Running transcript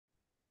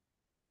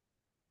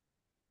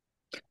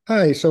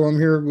Hi, so I'm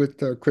here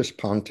with Chris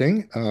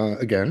Ponting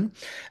again,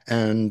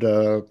 and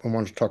I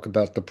want to talk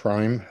about the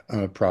Prime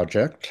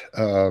project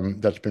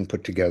that's been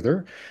put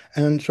together.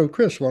 And so,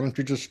 Chris, why don't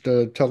you just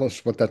tell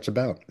us what that's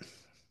about?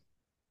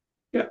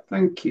 Yeah,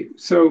 thank you.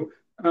 So,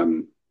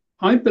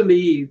 I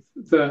believe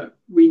that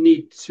we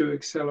need to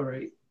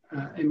accelerate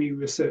ME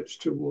research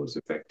towards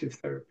effective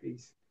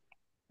therapies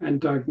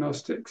and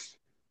diagnostics.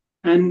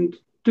 And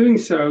doing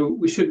so,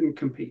 we shouldn't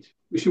compete.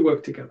 We should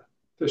work together.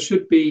 There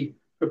should be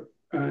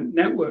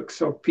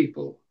networks of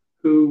people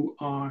who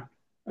are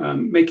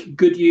making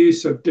good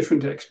use of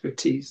different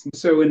expertise. And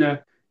so, in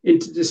a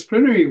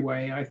interdisciplinary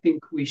way, I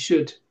think we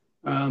should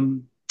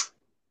um,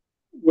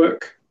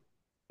 work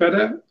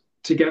better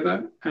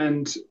together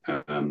and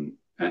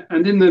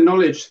in the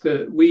knowledge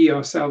that we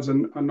ourselves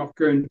are not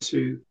going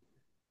to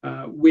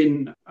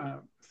win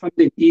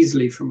funding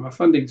easily from our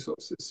funding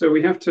sources. So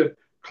we have to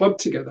club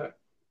together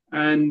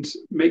and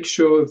make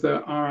sure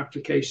that our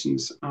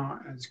applications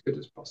are as good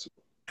as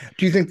possible.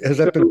 Do you think has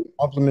So that been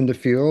a problem in the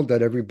field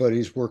that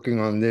everybody's working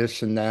on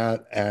this and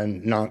that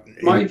and not in?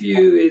 my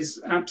view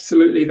is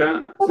absolutely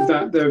that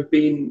there have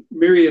been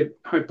myriad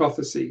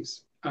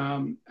hypotheses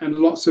and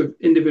lots of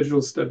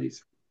individual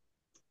studies,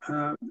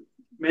 uh,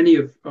 many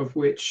of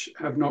which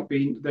have not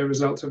been their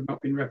results have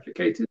not been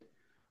replicated.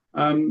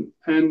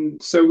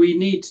 And so we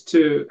need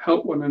to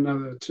help one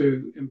another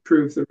to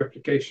improve the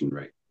replication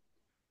rate.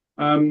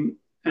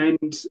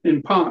 And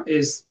in part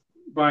is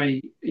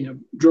by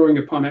drawing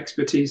upon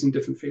expertise in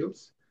different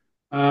fields,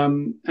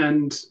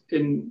 and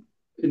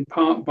in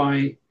part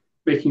by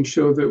making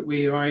sure that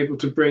we are able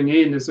to bring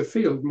in as a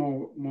field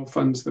more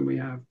funds than we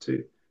have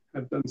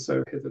done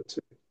so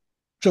hitherto.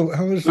 So,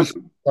 how is this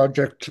Um,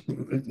 project,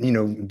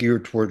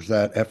 geared towards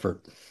that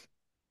effort?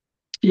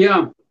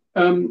 yeah.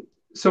 Um,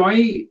 so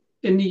I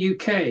in the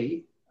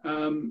UK,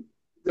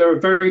 there are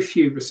very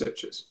few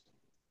researchers.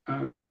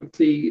 Uh,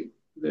 the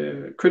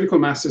the critical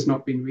mass has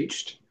not been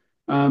reached.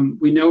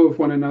 We know of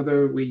one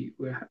another. We're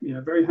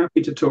very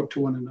happy to talk to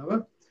one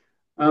another,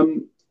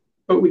 um,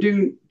 but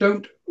we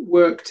don't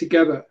work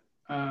together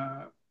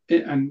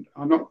and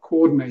are not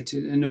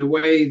coordinated in a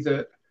way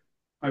that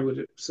I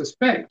would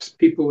suspect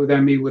people with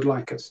ME would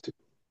like us to.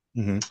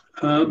 Hmm.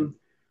 Um,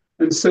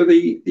 and so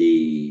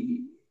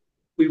the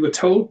we were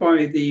told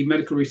by the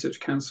Medical Research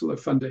Council, a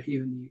funder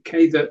here in the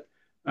UK, that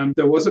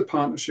there was a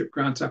partnership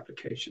grant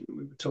application.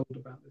 We were told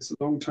about this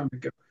a long time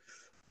ago.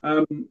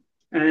 Um,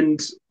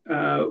 and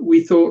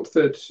we thought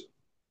that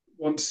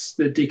once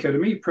the Decode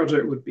Me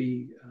project would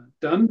be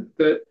done,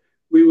 that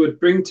we would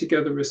bring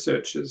together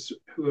researchers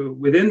who are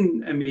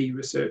within ME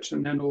research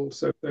and then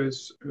also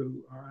those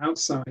who are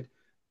outside,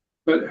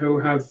 but who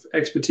have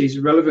expertise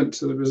relevant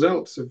to the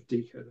results of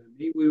Decode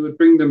Me. We would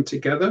bring them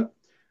together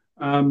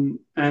and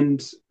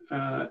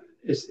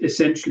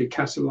essentially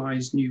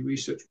catalyze new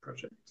research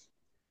projects.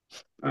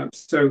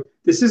 So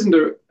this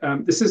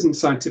isn't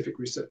scientific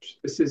research.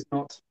 This is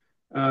not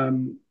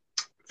um,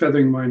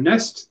 feathering my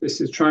nest.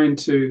 This is trying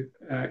to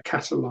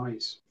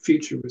catalyze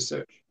future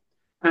research,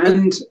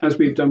 and as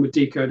we've done with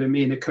Decode and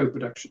me in a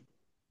co-production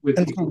with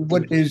And so, people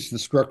what with is the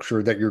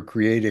structure that you're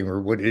creating,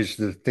 or what is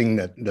the thing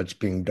that's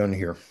being done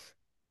here?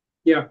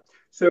 yeah.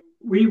 So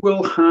we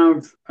will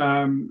have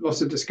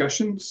lots of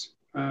discussions.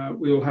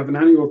 We will have an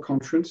annual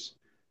conference.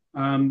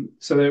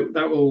 So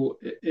that will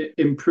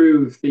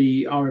improve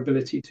our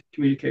ability to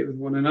communicate with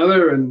one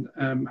another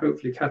and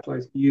hopefully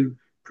catalyze new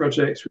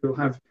projects. We'll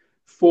have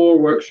four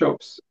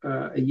workshops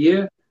a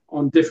year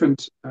on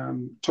different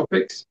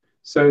topics.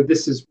 So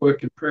this is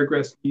work in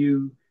progress,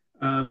 new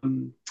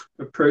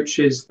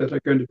approaches that are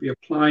going to be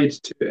applied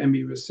to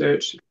ME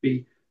research. It'll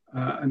be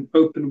an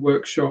open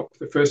workshop.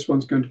 The first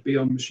one's going to be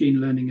on machine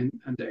learning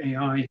and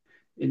AI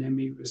in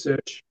ME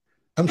research.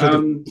 I'm sorry, the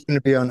first Um, one's going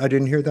to be on, I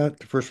didn't hear that.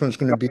 The first one's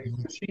going to be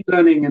on, Machine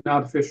learning and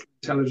artificial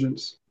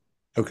intelligence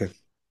okay.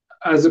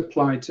 as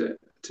applied to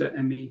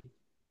ME.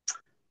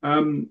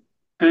 Um,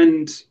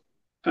 and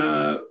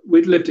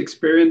with lived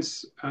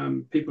experience,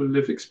 people with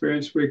lived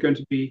experience, we're going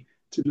to be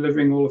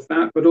delivering all of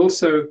that, but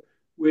also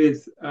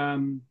with,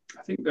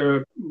 I think there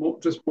are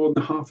just more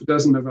than half a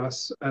dozen of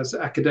us as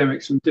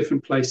academics from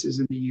different places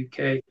in the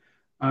UK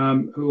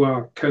who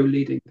are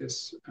co-leading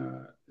this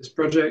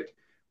project.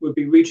 We'll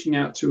be reaching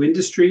out to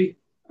industry.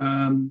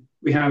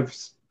 We have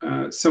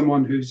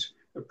someone who's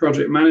a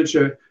project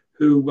manager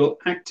who will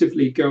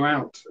actively go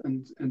out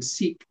and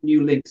seek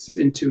new links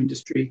into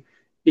industry,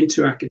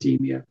 into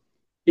academia,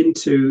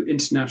 into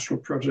international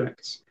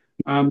projects.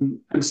 And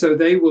so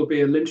they will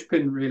be a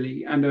linchpin,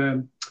 really, and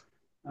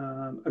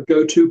a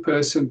go-to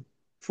person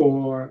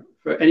for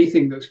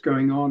anything that's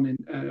going on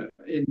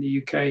in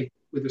the UK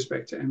with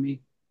respect to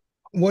ME.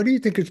 Why do you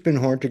think it's been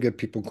hard to get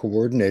people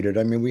coordinated?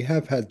 I mean, we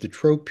have had the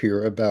trope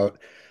here about,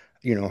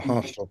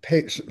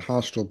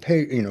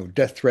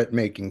 death threat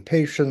making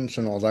patients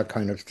and all that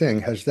kind of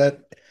thing. Has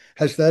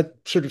that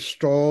sort of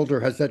stalled, or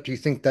do you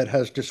think that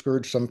has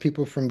discouraged some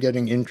people from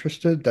getting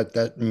interested,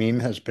 that meme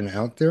has been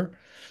out there?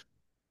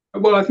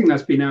 Well, I think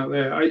that's been out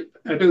there. I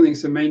don't think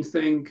it's the main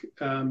thing.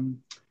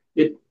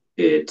 It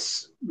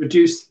it's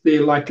reduced the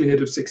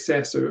likelihood of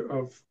success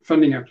of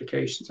funding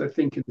applications, I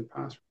think, in the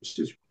past, which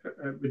has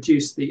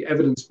reduced the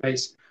evidence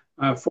base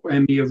for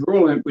ME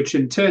overall, which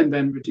in turn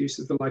then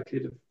reduces the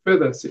likelihood of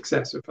further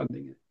success of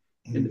funding it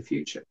in the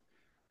future.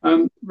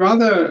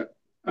 Rather,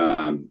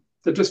 there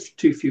are just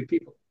too few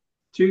people,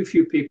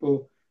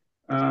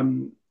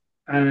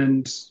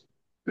 and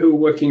who are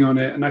working on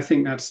it, and I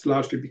think that's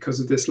largely because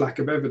of this lack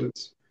of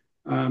evidence.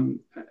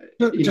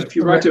 If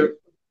you write a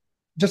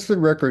Just for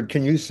the record,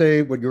 can you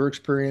say what your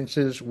experience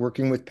is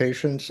working with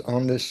patients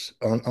on this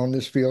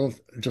field?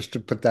 Just to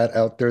put that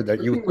out there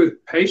that you working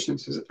with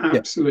patients is yeah.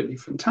 absolutely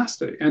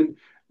fantastic and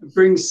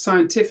brings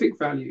scientific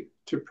value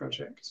to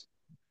projects.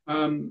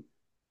 And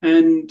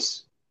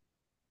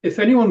if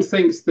anyone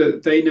thinks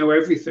that they know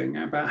everything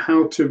about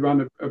how to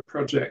run a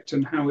project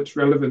and how it's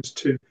relevant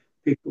to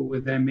people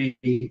with ME,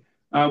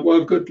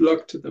 well, good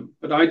luck to them.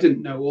 But I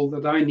didn't know all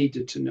that I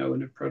needed to know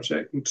in a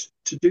project. And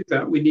to do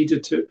that, we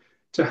needed to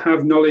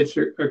have knowledge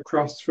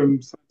across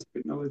from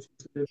scientific knowledge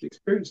to lived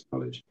experience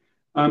knowledge.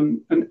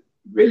 And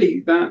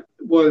really, that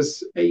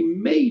was a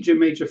major,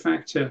 major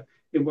factor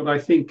in what I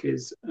think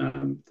is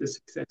the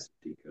success of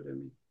Decode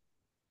ME.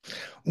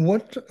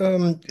 What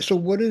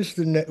is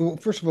well,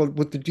 first of all,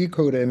 with the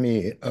Decode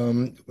ME,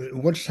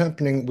 what's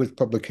happening with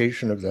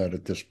publication of that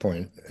at this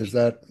point? Is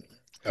that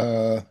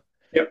uh,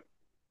 Yep.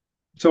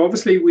 So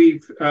obviously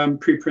we've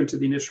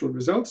pre-printed the initial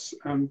results.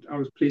 I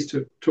was pleased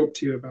to talk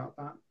to you about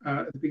that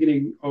at the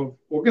beginning of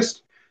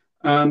August.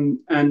 And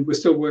we're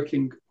still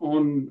working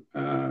on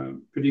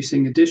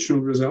producing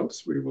additional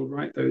results. We will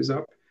write those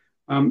up.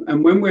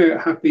 And when we're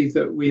happy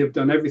that we have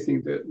done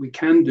everything that we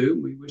can do,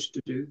 we wish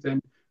to do,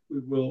 then we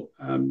will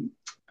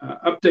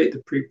update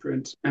the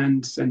preprint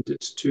and send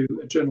it to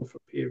a journal for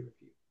peer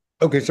review.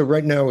 okay? So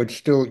right now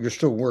you're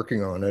still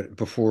working on it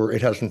before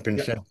it hasn't been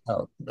Yeah. sent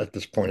out at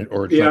this point,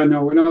 or it's not. Yeah,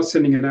 no, we're not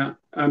sending it out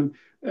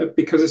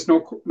because it's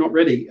not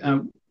ready.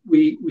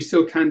 We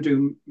still can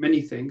do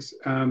many things,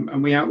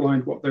 and we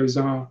outlined what those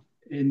are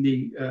in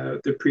the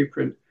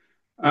preprint.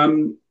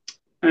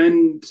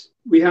 And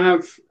we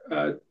have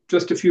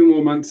just a few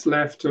more months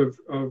left of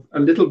a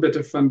little bit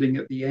of funding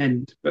at the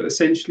end, but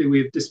essentially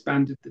we've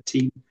disbanded the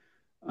team,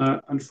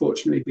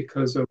 unfortunately,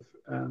 because of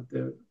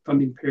the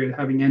funding period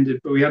having ended.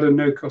 But we had a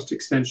no-cost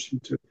extension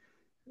to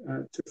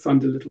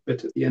fund a little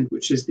bit at the end,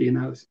 which is the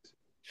analysis.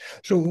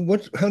 So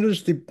how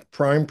does the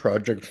Prime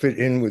project fit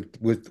in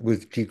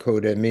with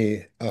Decode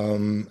ME?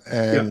 Yeah.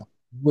 And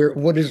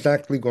what is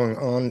actually going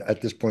on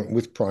at this point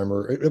with Prime?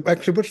 Or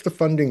actually, what's the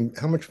funding?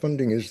 How much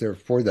funding is there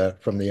for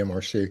that from the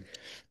MRC?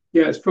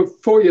 Yeah, it's for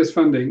 4 years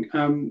funding.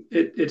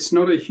 It's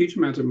not a huge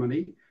amount of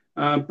money,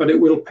 but it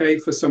will pay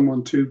for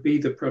someone to be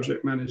the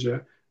project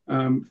manager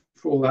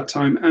for all that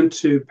time and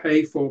to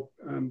pay for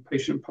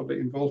patient and public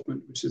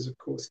involvement, which is, of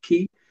course,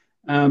 key,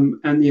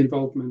 and the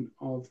involvement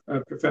of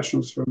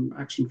professionals from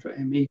Action for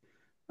ME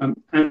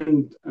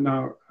and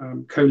our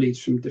co-leads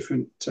from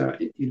different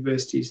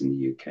universities in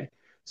the UK.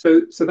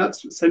 So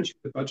that's essentially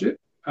the budget,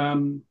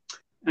 and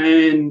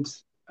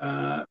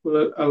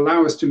will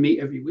allow us to meet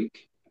every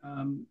week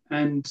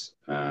and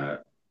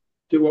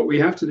do what we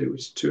have to do,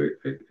 which is to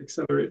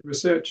accelerate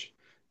research.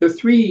 The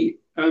three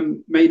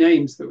main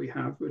aims that we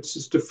have, which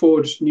is to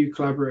forge new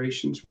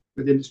collaborations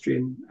with industry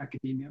and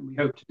academia, and we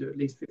hope to do at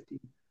least 15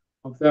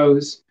 of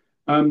those,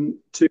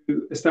 to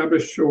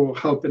establish or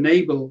help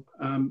enable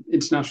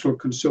international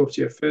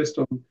consortia, first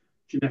on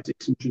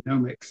genetics and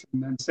genomics,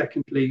 and then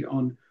secondly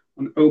on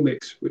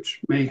omics, which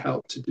may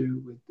help to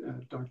do with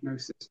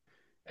diagnosis.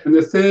 And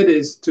the third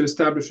is to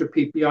establish a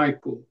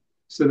PPI pool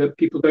so that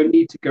people don't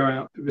need to go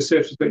out,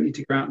 researchers don't need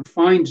to go out and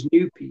find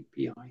new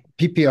PPI.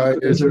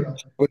 PPI is what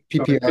Sorry,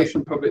 PPI?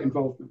 patient public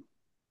involvement.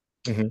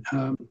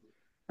 Mhm.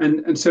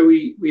 And so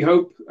we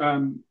hope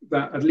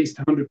that at least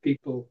 100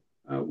 people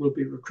will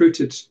be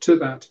recruited to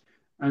that.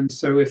 And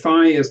so if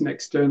I, as an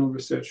external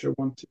researcher,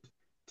 wanted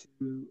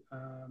to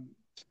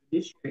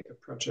initiate a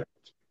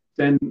project,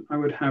 then I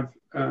would have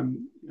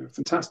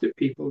fantastic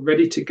people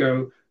ready to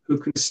go who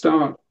can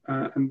start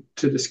and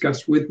to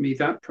discuss with me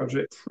that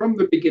project from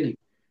the beginning,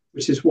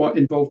 which is what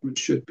involvement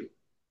should be.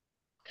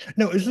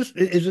 Now, is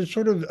it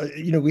sort of,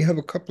 we have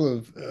a couple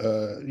of,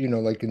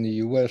 like in the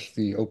US,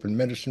 the Open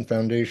Medicine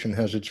Foundation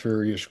has its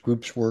various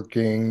groups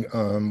working.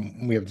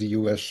 We have the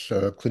US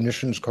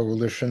Clinicians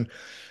Coalition.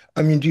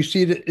 I mean, do you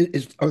see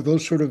it, are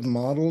those sort of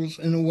models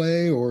in a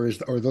way, or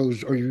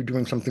are you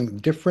doing something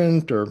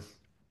different or?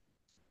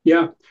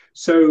 Yeah.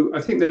 So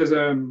I think there's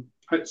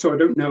so I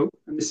don't know,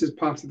 and this is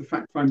part of the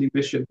fact-finding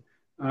mission,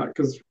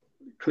 because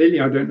clearly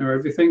I don't know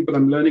everything, but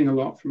I'm learning a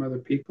lot from other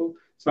people.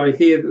 So I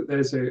hear that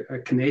there's a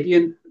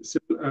Canadian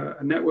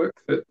a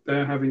network that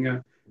they're having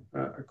a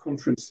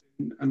conference,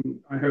 and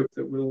I hope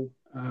that we'll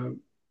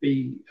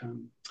be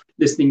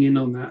listening in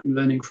on that and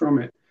learning from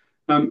it.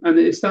 And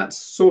it's that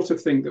sort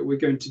of thing that we're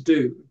going to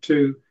do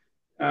to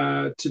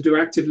do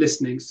active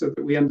listening so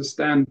that we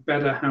understand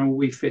better how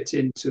we fit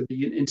into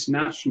the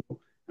international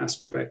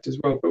aspect as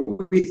well.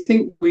 But we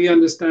think we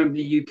understand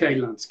the UK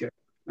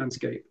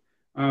landscape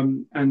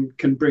and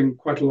can bring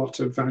quite a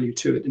lot of value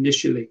to it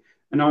initially.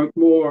 And our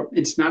more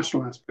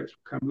international aspects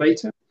will come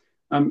later.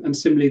 And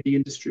similarly, the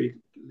industry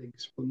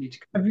links will need to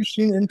come Have you later.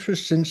 seen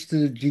interest since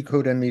the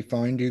Decode ME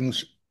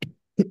findings,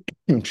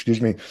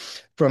 excuse me,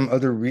 from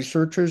other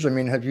researchers? I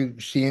mean, have you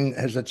seen,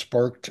 has that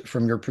sparked,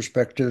 from your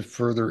perspective,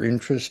 further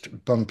interest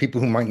from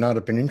people who might not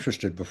have been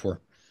interested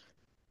before?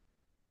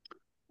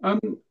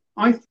 Um,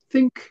 I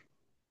think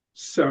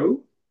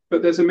so,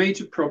 but there's a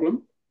major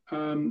problem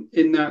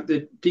in that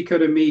the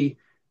Decode ME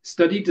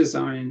study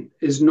design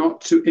is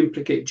not to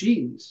implicate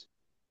genes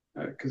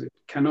because it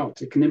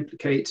cannot. It can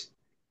implicate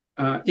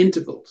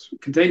intervals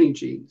containing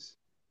genes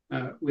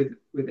with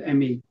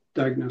ME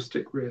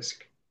diagnostic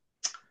risk.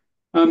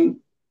 Um,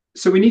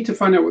 so we need to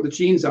find out what the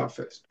genes are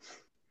first.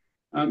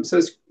 So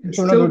there's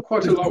So in other still words,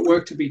 quite a lot of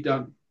work to be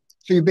done.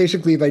 so you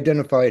basically have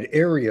identified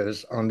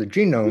areas on the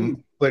genome,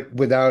 Mm, but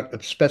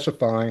without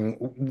specifying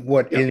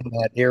what yeah, in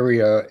that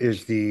area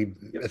is the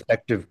yeah,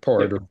 effective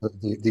yeah, part or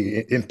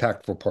the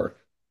impactful part.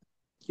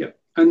 yeah.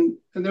 And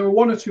there are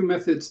one or two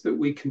methods that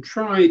we can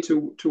try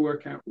to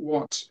work out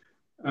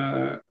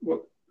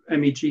what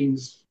ME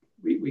genes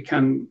we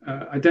can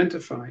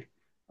identify.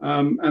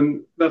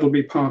 And that'll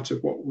be part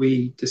of what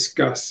we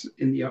discuss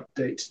in the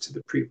update to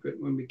the preprint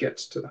when we get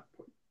to that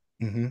point.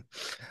 Hmm.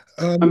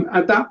 Um,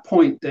 At that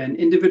point, then,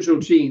 individual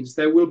genes,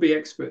 there will be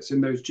experts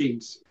in those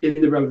genes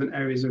in the relevant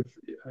areas of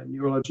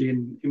neurology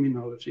and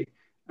immunology.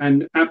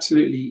 And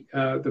absolutely,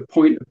 the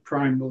point of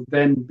Prime will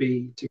then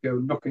be to go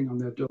knocking on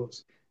their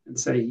doors and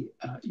say,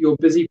 you're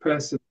a busy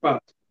person,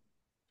 but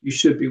you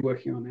should be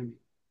working on ME.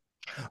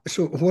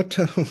 so what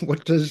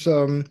what does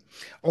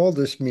all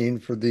this mean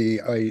for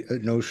the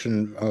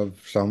notion of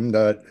some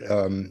that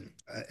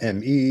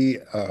ME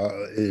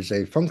is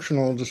a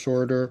functional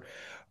disorder,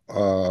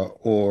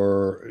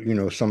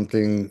 or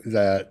something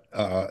that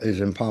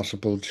is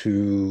impossible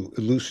to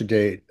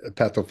elucidate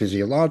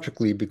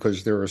pathophysiologically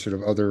because there are sort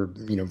of other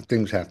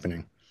things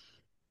happening.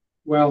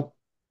 Well,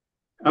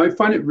 I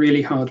find it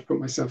really hard to put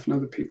myself in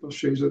other people's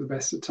shoes at the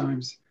best of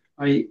times.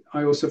 I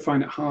also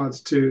find it hard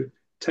to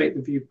take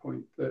the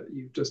viewpoint that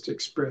you've just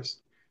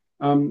expressed.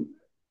 Um,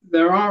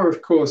 there are,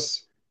 of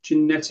course,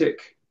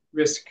 genetic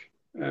risk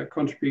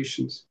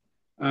contributions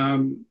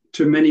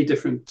to many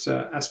different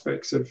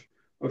aspects of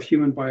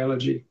human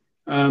biology.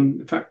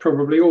 In fact,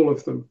 probably all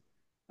of them.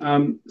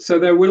 So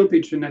there will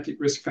be genetic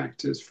risk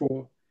factors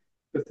for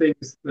the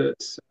things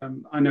that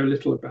I know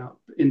little about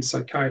in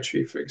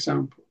psychiatry, for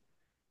example.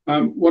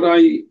 What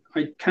I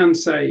can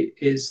say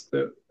is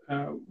that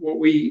what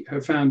we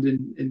have found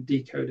in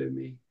Decode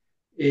Me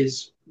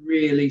is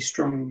really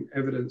strong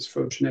evidence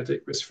for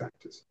genetic risk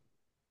factors.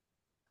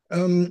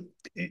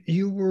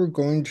 You were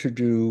going to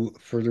do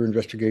further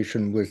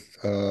investigation with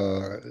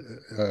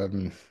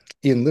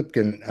Ian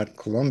Lipkin at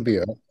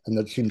Columbia, and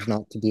that seems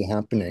not to be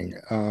happening.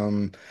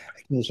 Can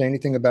you say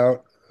anything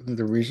about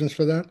the reasons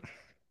for that?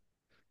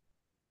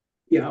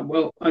 Yeah,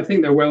 well, I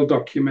think they're well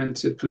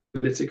documented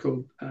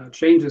political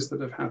changes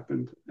that have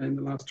happened in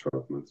the last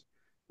 12 months.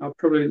 I'll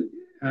probably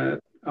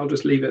I'll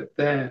just leave it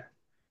there.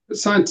 But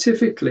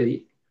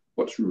scientifically,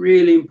 what's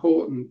really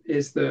important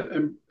is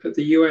that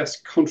the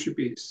US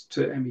contributes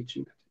to ME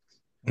genetics.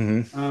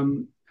 Hmm.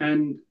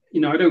 And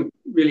I don't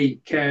really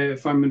care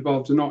if I'm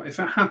involved or not. If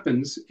it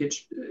happens,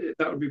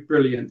 that would be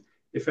brilliant.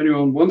 If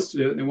anyone wants to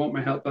do it and they want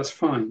my help, that's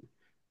fine,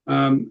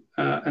 and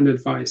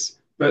advice.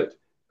 But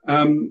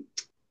um,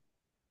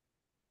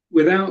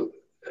 without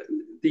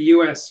the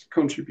US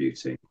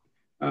contributing,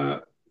 uh,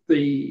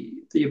 the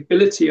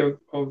ability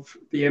of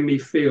the ME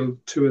field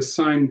to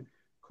assign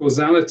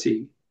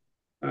causality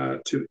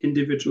to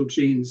individual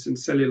genes and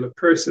cellular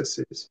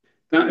processes,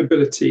 that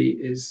ability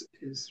is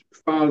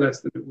far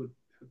less than it would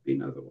have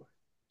been otherwise.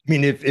 I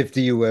mean, if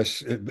the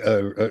U.S.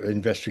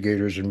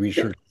 Investigators and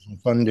Yeah, research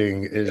and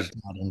funding yeah. is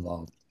not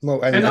involved,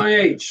 well, and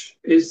NIH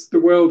is the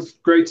world's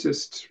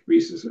greatest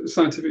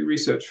scientific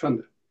research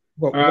funder.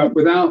 what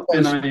Without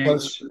was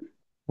was NIH,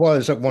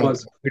 was at one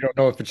was point. We don't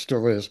know if it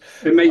still is.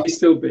 it may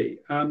still be.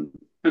 And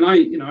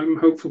I'm a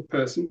hopeful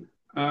person.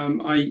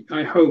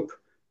 I hope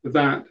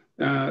that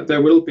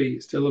there will be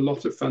still a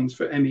lot of funds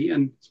for ME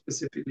and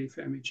specifically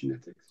for ME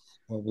genetics.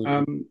 Well,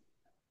 Um,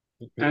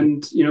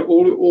 and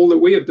all that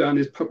we have done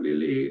is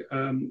publicly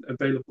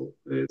available.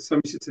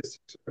 Some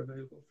statistics are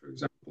available, for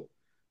example,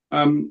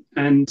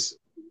 and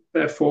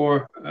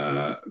therefore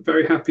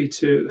very happy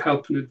to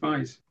help and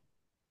advise.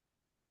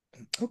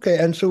 okay,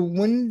 and so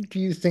when do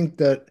you think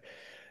that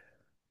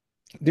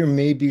there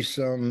may be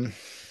some,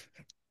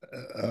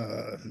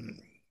 uh,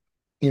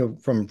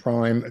 from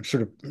Prime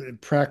sort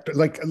of practice,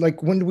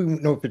 like when do we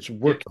know if it's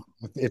Yeah, working,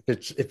 if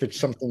it's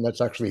something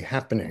that's actually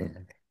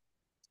happening?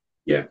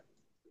 yeah.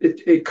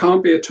 It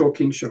can't be a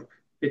talking shop.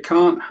 It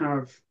can't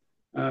have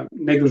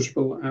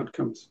negligible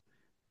outcomes.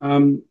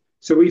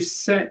 So we've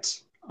set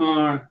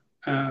our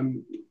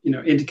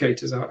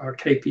indicators, our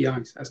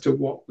KPIs as to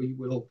what we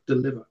will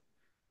deliver.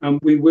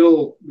 We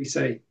will, we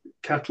say,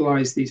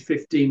 catalyze these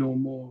 15 or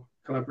more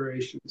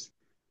collaborations,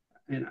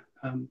 and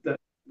that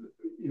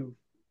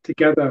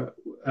together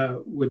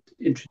would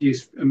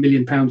introduce £1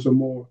 million or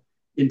more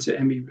into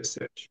ME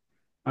research.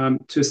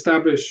 to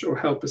establish or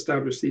help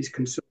establish these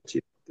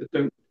consortia that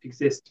don't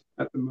exist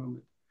at the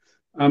moment,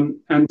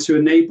 and to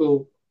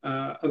enable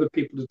other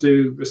people to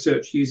do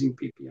research using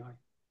PPI.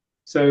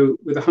 So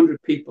with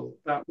 100 people,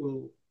 that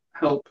will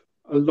help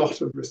a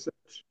lot of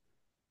research.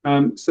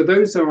 So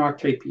those are our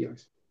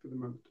KPIs for the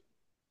moment.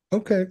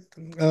 Okay.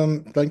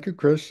 Thank you,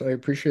 Chris. I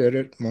appreciate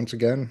it once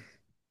again.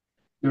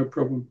 No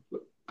problem.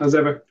 As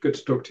ever, good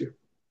to talk to you.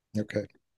 Okay.